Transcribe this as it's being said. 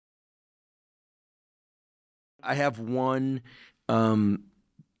I have one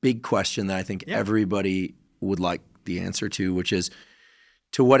big question that I think everybody would like the answer to, which is,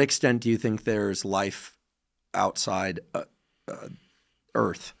 to what extent do you think there's life outside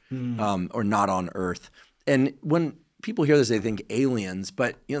Earth or not on Earth? And when people hear this, they think aliens,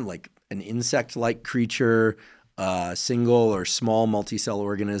 but like an insect-like creature, single or small multicell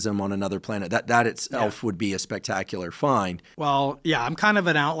organism on another planet, that itself would be a spectacular find. Well, yeah, I'm kind of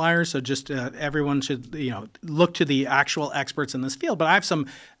an outlier, so just everyone should look to the actual experts in this field. But I have some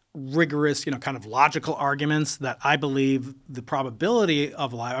rigorous, kind of logical arguments that I believe the probability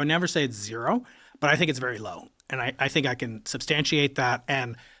of life, I would never say it's zero, but I think it's very low. And I think I can substantiate that.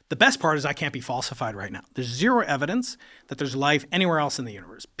 And the best part is I can't be falsified right now. There's zero evidence that there's life anywhere else in the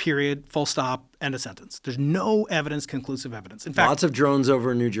universe, period, full stop, end of sentence. There's no evidence, conclusive evidence. In fact, lots of drones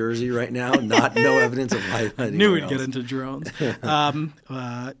over in New Jersey right now, no evidence of life anywhere knew we'd else. get into drones.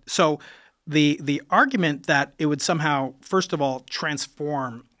 So the argument that it would somehow, first of all,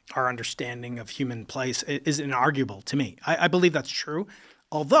 transform our understanding of human place is inarguable to me. I believe that's true,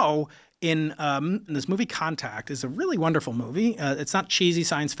 although in this movie Contact is a really wonderful movie. It's not cheesy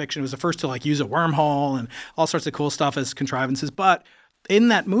science fiction. It was the first to use a wormhole and all sorts of cool stuff as contrivances. But in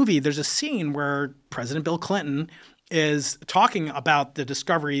that movie, there's a scene where President Bill Clinton is talking about the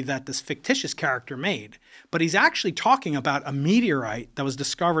discovery that this fictitious character made. But he's actually talking about a meteorite that was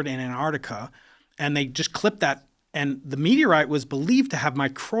discovered in Antarctica, and they just clipped that. And the meteorite was believed to have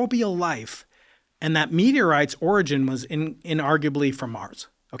microbial life, and that meteorite's origin was inarguably from Mars.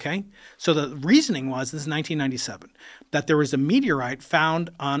 Okay? So the reasoning was, this is 1997, that there was a meteorite found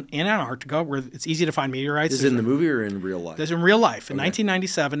in Antarctica, where it's easy to find meteorites. Is it in the movie or in real life? This is in real life. In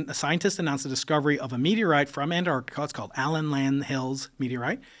 1997, a scientist announced the discovery of a meteorite from Antarctica. It's called Allen Land Hills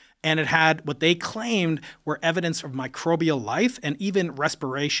meteorite. And it had what they claimed were evidence of microbial life and even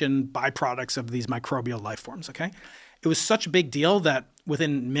respiration byproducts of these microbial life forms, okay? It was such a big deal that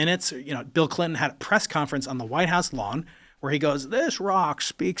within minutes, Bill Clinton had a press conference on the White House lawn where he goes, "This rock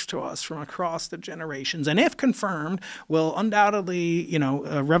speaks to us from across the generations, and if confirmed, will undoubtedly,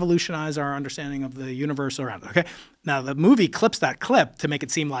 revolutionize our understanding of the universe around it." Okay. Now the movie clips that clip to make it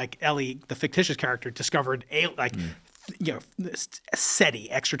seem like Ellie, the fictitious character, discovered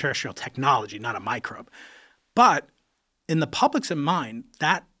SETI, extraterrestrial technology, not a microbe. But in the public's mind,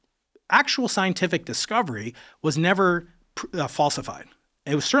 that actual scientific discovery was never falsified.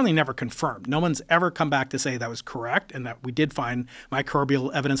 It was certainly never confirmed. No one's ever come back to say that was correct and that we did find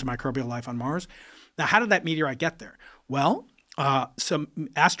microbial evidence of microbial life on Mars. Now, how did that meteorite get there? Well, some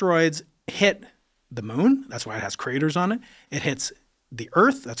asteroids hit the moon. That's why it has craters on it. It hits the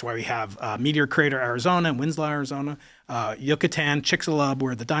Earth. That's why we have Meteor Crater, Arizona, and Winslow, Arizona, Yucatan, Chicxulub,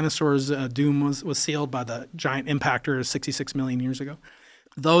 where the dinosaurs' doom was sealed by the giant impactor 66 million years ago.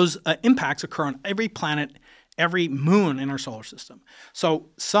 Those impacts occur on every planet, every moon in our solar system. So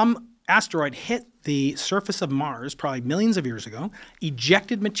some asteroid hit the surface of Mars probably millions of years ago,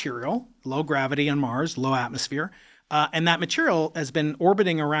 ejected material, low gravity on Mars, low atmosphere, and that material has been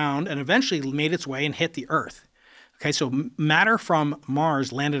orbiting around and eventually made its way and hit the Earth. Okay, so matter from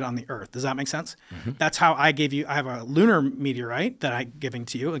Mars landed on the Earth. Does that make sense? Mm-hmm. That's how I have a lunar meteorite that I'm giving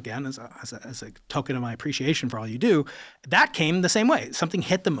to you, again, as a token of my appreciation for all you do. That came the same way. Something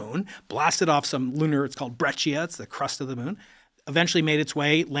hit the moon, blasted off some lunar, it's called breccia, it's the crust of the moon, eventually made its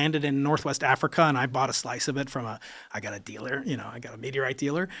way, landed in Northwest Africa, and I bought a slice of it from I got a dealer, I got a meteorite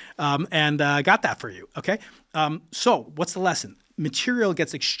dealer, and got that for you, okay? So what's the lesson? Material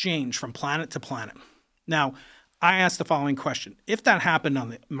gets exchanged from planet to planet. Now, I asked the following question. If that happened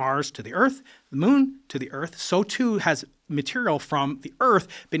on Mars to the Earth, the moon to the Earth, so too has material from the Earth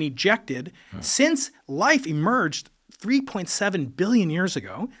been ejected. Since life emerged 3.7 billion years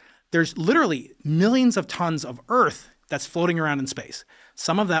ago, there's literally millions of tons of Earth that's floating around in space.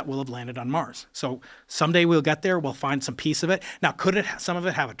 Some of that will have landed on Mars. So someday we'll get there, we'll find some piece of it. Now, could some of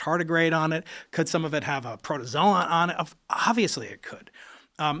it have a tardigrade on it? Could some of it have a protozoa on it? Obviously it could.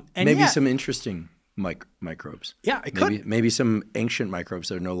 And maybe some interesting microbes. Yeah, it could. Maybe some ancient microbes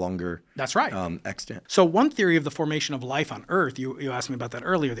that are no longer extant. So one theory of the formation of life on Earth, you asked me about that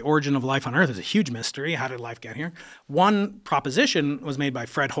earlier, the origin of life on Earth is a huge mystery. How did life get here? One proposition was made by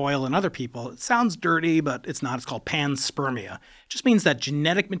Fred Hoyle and other people. It sounds dirty, but it's not. It's called Panspermia. It just means that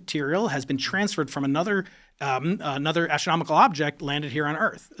genetic material has been transferred from another astronomical object landed here on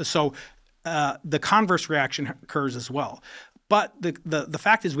Earth. So the converse reaction occurs as well. But the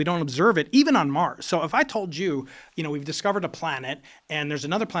fact is we don't observe it even on Mars. So if I told you, we've discovered a planet and there's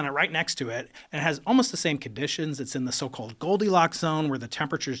another planet right next to it and it has almost the same conditions. It's in the so-called Goldilocks zone where the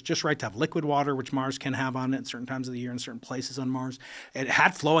temperature is just right to have liquid water, which Mars can have on it at certain times of the year in certain places on Mars. It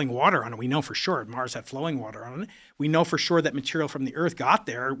had flowing water on it. We know for sure Mars had flowing water on it. We know for sure that material from the Earth got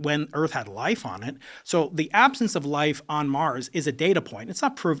there when Earth had life on it. So the absence of life on Mars is a data point. It's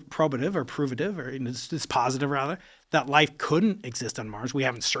not probative or provative, or it's positive rather, that life couldn't exist on Mars. We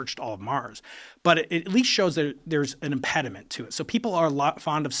haven't searched all of Mars. But it at least shows that there's an impediment to it. So people are a lot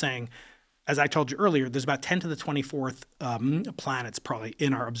fond of saying, as I told you earlier, there's about 10 to the 24th planets probably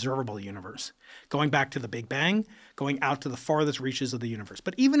in our observable universe, going back to the Big Bang, going out to the farthest reaches of the universe.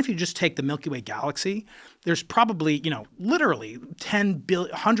 But even if you just take the Milky Way galaxy, there's probably, literally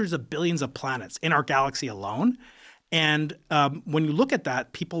hundreds of billions of planets in our galaxy alone. And when you look at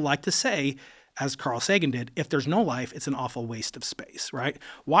that, people like to say, as Carl Sagan did, if there's no life, it's an awful waste of space, right?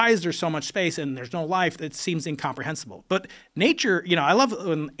 Why is there so much space and there's no life? It seems incomprehensible. But nature, I love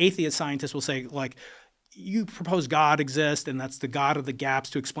when atheist scientists will say, like, you propose God exists and that's the God of the gaps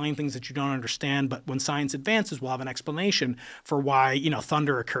to explain things that you don't understand. But when science advances, we'll have an explanation for why,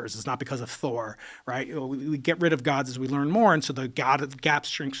 thunder occurs. It's not because of Thor, right? We get rid of gods as we learn more. And so the God of the gaps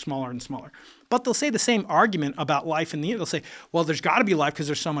shrink smaller and smaller. But they'll say the same argument about life in the air. They'll say, well, there's got to be life because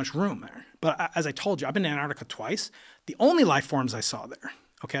there's so much room there. But as I told you, I've been to Antarctica twice. The only life forms I saw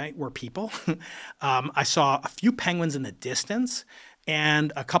there, were people. I saw a few penguins in the distance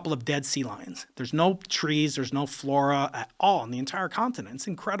and a couple of dead sea lions. There's no trees, there's no flora at all on the entire continent. It's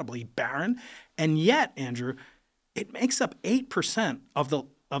incredibly barren. And yet, Andrew, it makes up 8% of the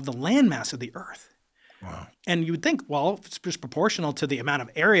landmass of the Earth. Wow. And you would think, well, if it's just proportional to the amount of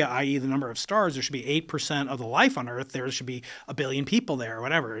area, i.e. the number of stars, there should be 8% of the life on Earth. There should be 1 billion people there or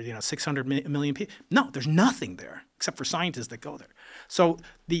whatever, 600 million people. No, there's nothing there except for scientists that go there. So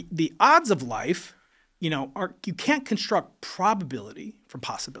the odds of life, you can't construct probability from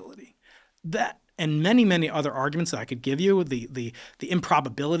possibility. That and many, many other arguments that I could give you, the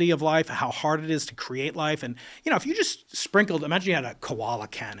improbability of life, how hard it is to create life. And, if you just sprinkled, imagine you had a koala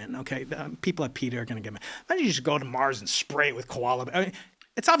cannon, okay? People at PETA are going to get mad. Imagine you just go to Mars and spray it with koala. I mean,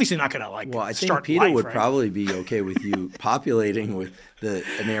 it's obviously not going to Well, I start think PETA life, would right? probably be okay with you populating with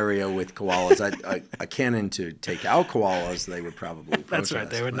an area with koalas. A cannon to take out koalas, they would probably protest. That's right.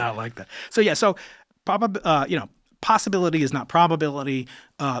 They would not like that. So, yeah. So, possibility is not probability.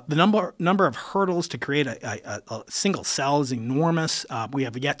 The number of hurdles to create a single cell is enormous. We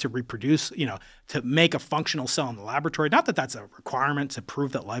have yet to reproduce, to make a functional cell in the laboratory. Not that that's a requirement to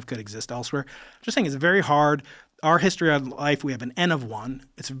prove that life could exist elsewhere. Just saying it's very hard. Our history of life, we have an N of 1.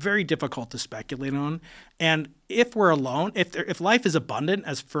 It's very difficult to speculate on. And if we're alone, if life is abundant,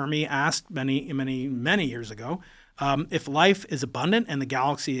 as Fermi asked many, many, many years ago, if life is abundant and the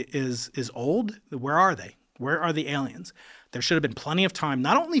galaxy is old, where are they? Where are the aliens? There should have been plenty of time,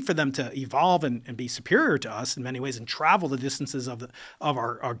 not only for them to evolve and be superior to us in many ways and travel the distances of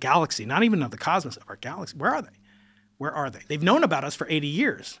our galaxy, not even of the cosmos, of our galaxy. Where are they? Where are they? They've known about us for 80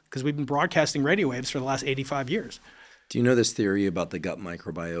 years because we've been broadcasting radio waves for the last 85 years. Do you know this theory about the gut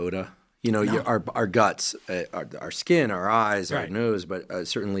microbiota? No. Our guts, our skin, our eyes, Right. our nose, but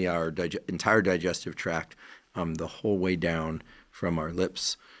certainly our entire digestive tract, the whole way down from our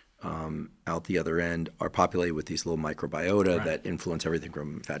lips out the other end, are populated with these little microbiota that influence everything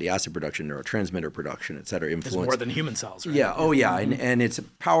from fatty acid production, neurotransmitter production, et cetera. It's more than human cells, right? Yeah. Oh, yeah. And it's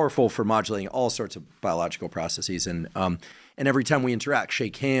powerful for modulating all sorts of biological processes. And every time we interact,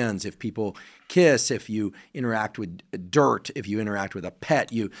 shake hands, if people kiss, if you interact with dirt, if you interact with a pet,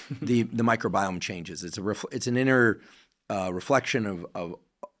 the microbiome changes. It's an inner reflection of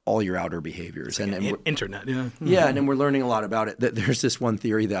all your outer behaviors. Like and internet, yeah. Yeah, and then we're learning a lot about it. There's this one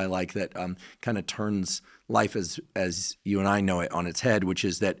theory that I like that kind of turns life as you and I know it on its head, which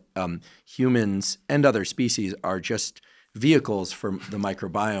is that humans and other species are just vehicles for the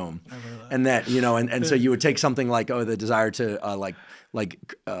microbiome. And that, and so you would take something like, the desire to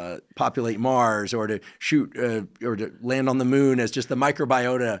populate Mars or to shoot or to land on the moon as just the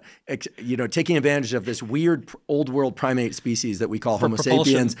microbiota, taking advantage of this weird old world primate species that we call Homo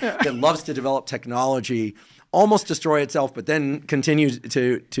sapiens that loves to develop technology, almost destroy itself, but then continues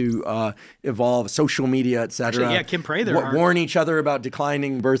to evolve, social media, et cetera. Actually, yeah, Kim Prather warn each other about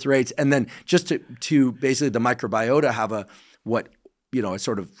declining birth rates, and then just to basically the microbiota have a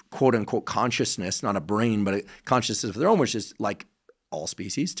sort of quote unquote consciousness, not a brain, but a consciousness of their own, which is like all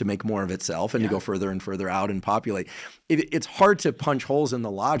species, to make more of itself and to go further and further out and populate. It's hard to punch holes in the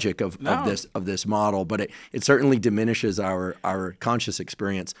logic of this model, but it certainly diminishes our conscious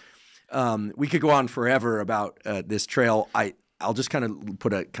experience. We could go on forever about this trail. I'll just kind of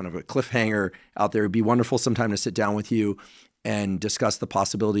put a kind of a cliffhanger out there. It'd be wonderful sometime to sit down with you and discuss the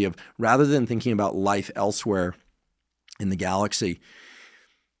possibility of, rather than thinking about life elsewhere in the galaxy,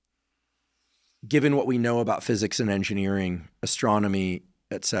 given what we know about physics and engineering, astronomy,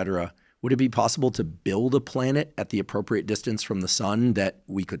 et cetera, would it be possible to build a planet at the appropriate distance from the sun that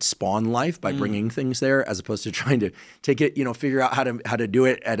we could spawn life by bringing things there, as opposed to trying to take it, figure out how to do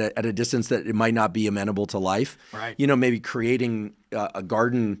it at a distance that it might not be amenable to life? Right. Maybe creating a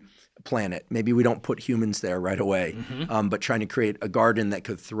garden planet. Maybe we don't put humans there right away, but trying to create a garden that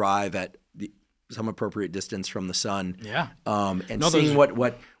could thrive at some appropriate distance from the sun. Yeah. And seeing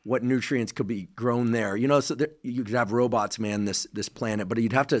what nutrients could be grown there. So you could have robots man this planet, but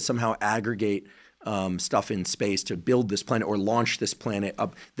you'd have to somehow aggregate stuff in space to build this planet or launch this planet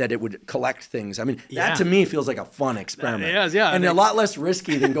up, that it would collect things. I mean, that to me feels like a fun experiment. It is, yeah. And a lot less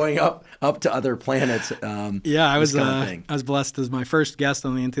risky than going up to other planets. I was blessed as my first guest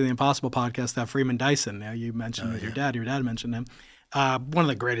on the Into the Impossible podcast to have Freeman Dyson. You mentioned your dad. Your dad mentioned him. One of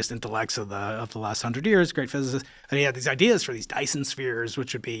the greatest intellects of the last 100 years, great physicist, and he had these ideas for these Dyson spheres,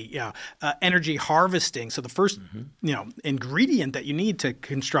 which would be energy harvesting. So the first ingredient that you need to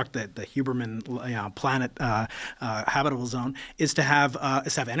construct the Huberman planet habitable zone is to have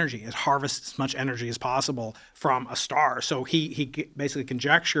energy. It harvests as much energy as possible from a star. So he basically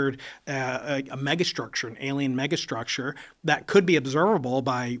conjectured a megastructure, an alien megastructure that could be observable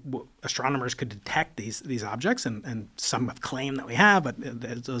by astronomers could detect these objects, and some have claimed that we have, but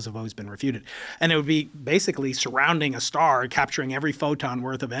those have always been refuted. And it would be basically surrounding a star, capturing every photon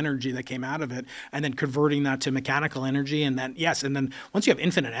worth of energy that came out of it, and then converting that to mechanical energy. And then, once you have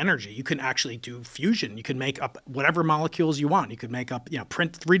infinite energy, you can actually do fusion. You can make up whatever molecules you want. You could make up,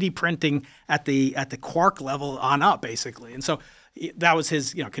 3D printing at the quark level on up, basically. And so that was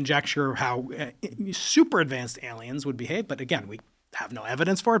his, conjecture of how super advanced aliens would behave. But again, we have no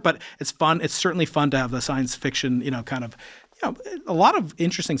evidence for it, but it's fun. It's certainly fun to have the science fiction, a lot of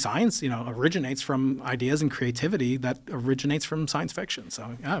interesting science, originates from ideas and creativity that originates from science fiction.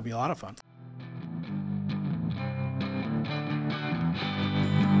 So yeah, it'd be a lot of fun.